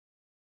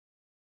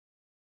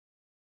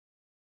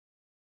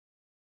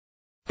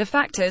The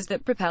factors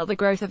that propel the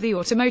growth of the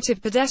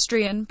automotive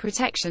pedestrian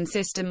protection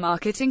system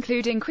market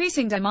include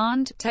increasing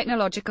demand,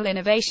 technological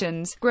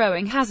innovations,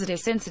 growing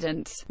hazardous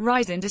incidents,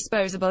 rise in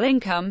disposable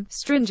income,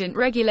 stringent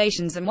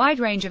regulations and wide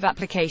range of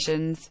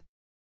applications.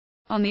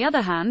 On the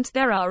other hand,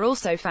 there are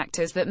also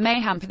factors that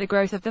may hamper the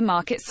growth of the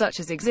market, such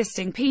as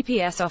existing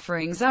PPS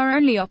offerings are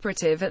only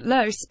operative at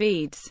low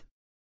speeds.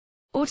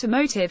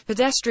 Automotive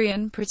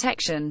pedestrian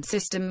protection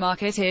system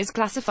market is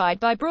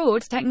classified by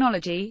broad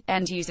technology,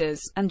 end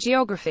users, and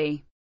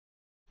geography.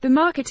 The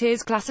market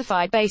is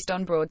classified based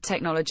on broad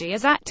technology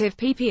as active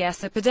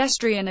PPS or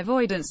pedestrian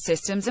avoidance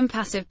systems and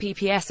passive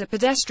PPS or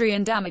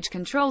pedestrian damage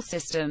control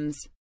systems.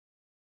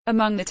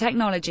 Among the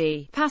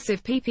technology,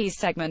 passive PPS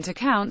segment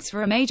accounts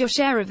for a major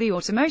share of the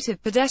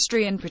automotive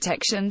pedestrian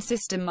protection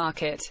system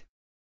market.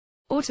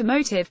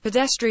 Automotive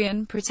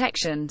pedestrian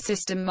protection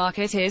system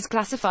market is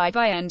classified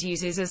by end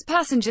users as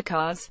passenger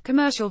cars,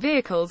 commercial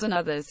vehicles and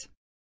others.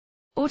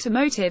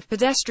 Automotive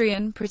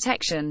pedestrian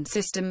protection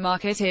system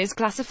market is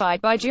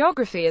classified by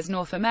geography as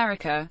North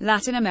America,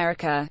 Latin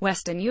America,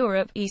 Western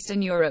Europe,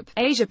 Eastern Europe,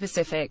 Asia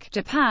Pacific,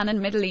 Japan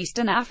and Middle East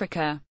and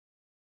Africa.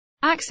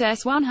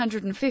 Access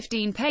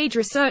 115-page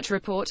research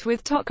report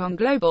with talk on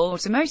global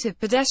automotive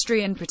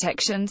pedestrian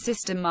protection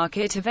system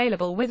market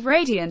available with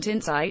Radiant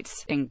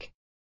Insights, Inc.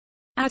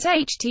 at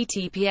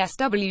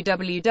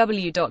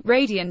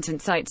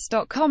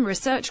https://www.radiantinsights.com.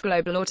 Research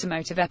Global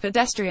Automotive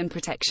Pedestrian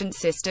Protection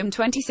System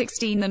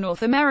 2016. The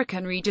North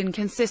American region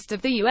consists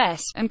of the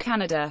US and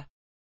Canada.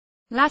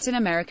 Latin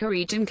America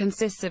region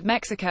consists of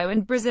Mexico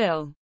and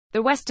Brazil.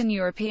 The Western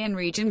European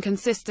region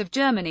consists of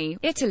Germany,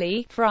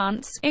 Italy,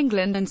 France,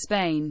 England and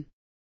Spain.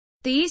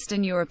 The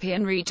Eastern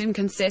European region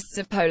consists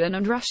of Poland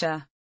and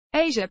Russia.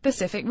 Asia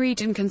Pacific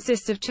region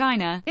consists of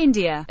China,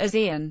 India,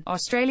 ASEAN,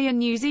 Australia and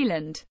New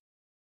Zealand.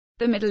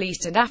 The Middle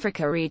East and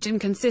Africa region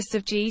consists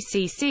of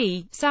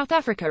GCC, South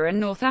Africa and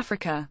North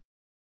Africa.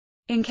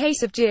 In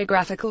case of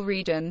geographical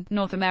region,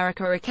 North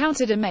America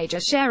accounted a major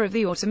share of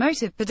the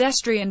automotive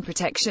pedestrian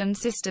protection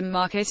system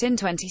market in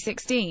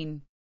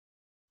 2016.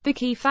 The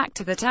key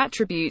factor that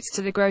attributes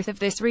to the growth of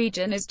this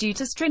region is due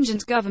to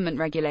stringent government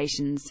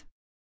regulations.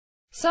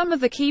 Some of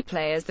the key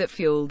players that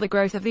fuel the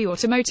growth of the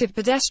automotive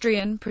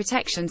pedestrian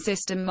protection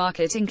system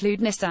market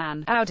include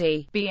Nissan,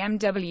 Audi,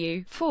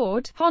 BMW,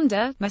 Ford,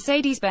 Honda,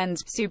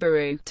 Mercedes-Benz,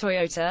 Subaru,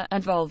 Toyota,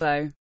 and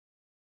Volvo.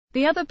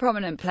 The other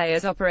prominent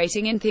players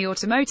operating in the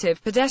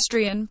automotive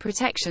pedestrian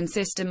protection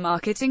system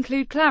market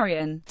include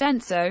Clarion,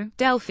 Denso,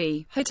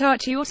 Delphi,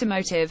 Hitachi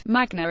Automotive,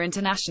 Magna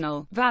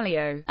International,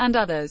 Valeo, and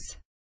others.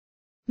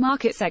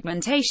 Market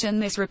segmentation.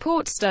 This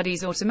report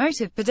studies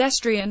automotive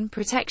pedestrian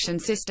protection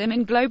system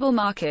in global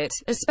market,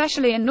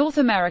 especially in North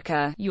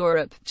America,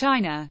 Europe,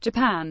 China,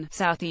 Japan,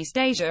 Southeast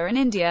Asia and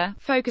India,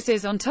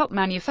 focuses on top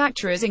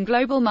manufacturers in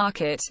global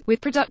market, with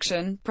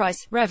production,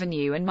 price,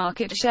 revenue and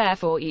market share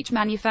for each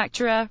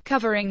manufacturer,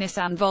 covering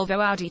Nissan,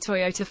 Volvo, Audi,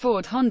 Toyota,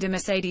 Ford, Honda,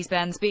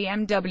 Mercedes-Benz,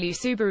 BMW,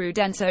 Subaru,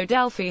 Denso,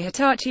 Delphi,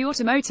 Hitachi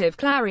Automotive,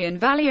 Clarion,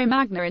 Valeo,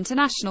 Magna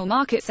International.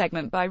 Market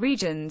segment by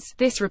regions.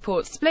 This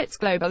report splits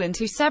global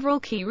into several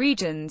key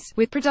regions,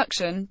 with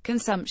production,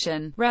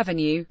 consumption,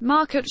 revenue,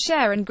 market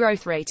share and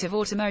growth rate of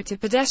automotive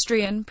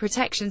pedestrian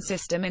protection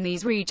system in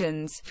these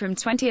regions, from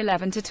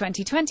 2011 to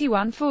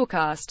 2021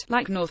 forecast,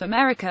 like North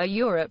America,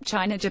 Europe,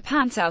 China,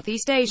 Japan,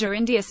 Southeast Asia,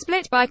 India,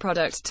 split by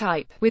product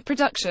type, with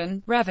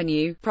production,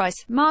 revenue,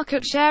 price,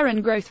 market share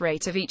and growth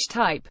rate of each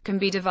type, can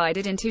be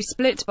divided into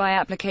split by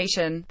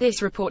application.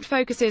 This report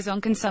focuses on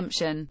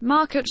consumption,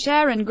 market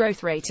share and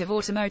growth rate of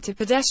automotive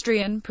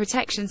pedestrian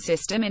protection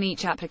system in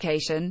each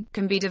application,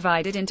 can be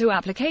divided into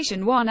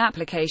Application 1,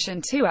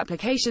 Application 2,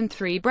 Application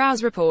 3.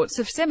 Browse reports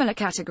of similar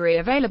category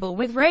available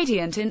with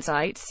Radiant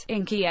Insights,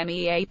 Inc.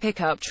 EMEA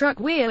Pickup Truck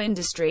Wheel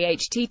Industry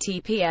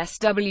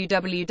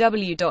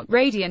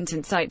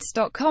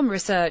https://www.radiantinsights.com.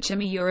 Research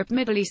EMEA Europe,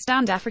 Middle East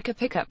and Africa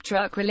Pickup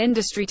Truck Wheel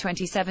Industry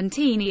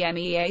 2017.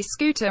 EMEA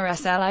Scooter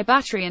SLI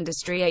Battery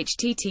Industry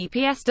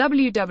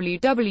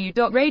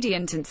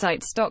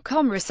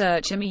https://www.radiantinsights.com.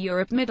 Research EMEA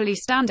Europe, Middle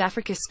East and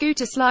Africa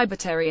Scooter Slide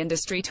Battery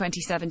Industry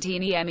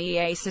 2017.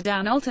 EMEA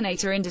Sedan Alternator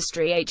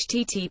Industry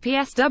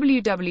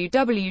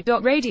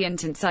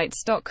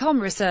https://www.radiantinsights.com.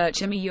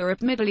 Research EMEA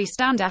Europe, Middle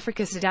East and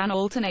Africa Sedan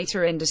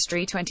Alternator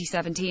Industry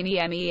 2017.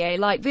 EMEA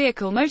Light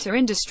Vehicle Motor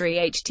Industry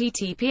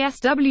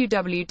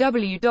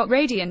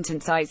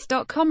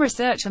https://www.radiantinsights.com.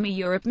 Research EMEA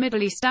Europe,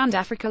 Middle East and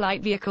Africa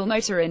Light Vehicle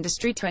Motor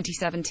Industry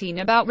 2017.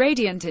 About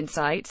Radiant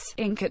Insights,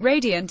 Inc. At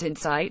Radiant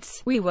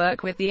Insights, we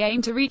work with the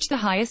aim to reach the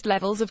highest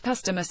levels of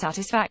customer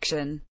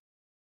satisfaction.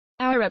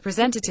 Our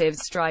representatives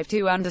strive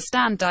to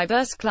understand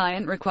diverse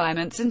client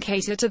requirements and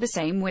cater to the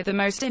same with the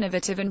most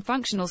innovative and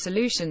functional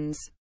solutions.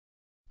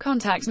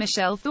 Contact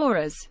Michelle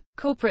Thorez,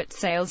 Corporate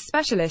Sales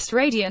Specialist,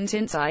 Radiant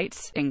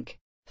Insights, Inc.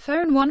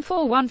 Phone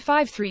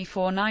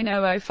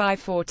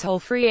 141534900054. Toll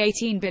free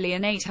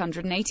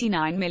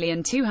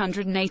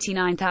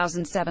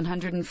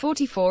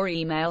 18,889,289,744.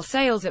 Email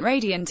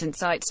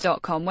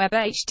sales@radiantinsights.com. Web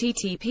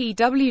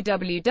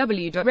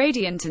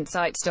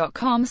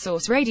http://www.radiantinsights.com.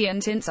 Source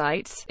Radiant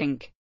Insights,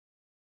 Inc.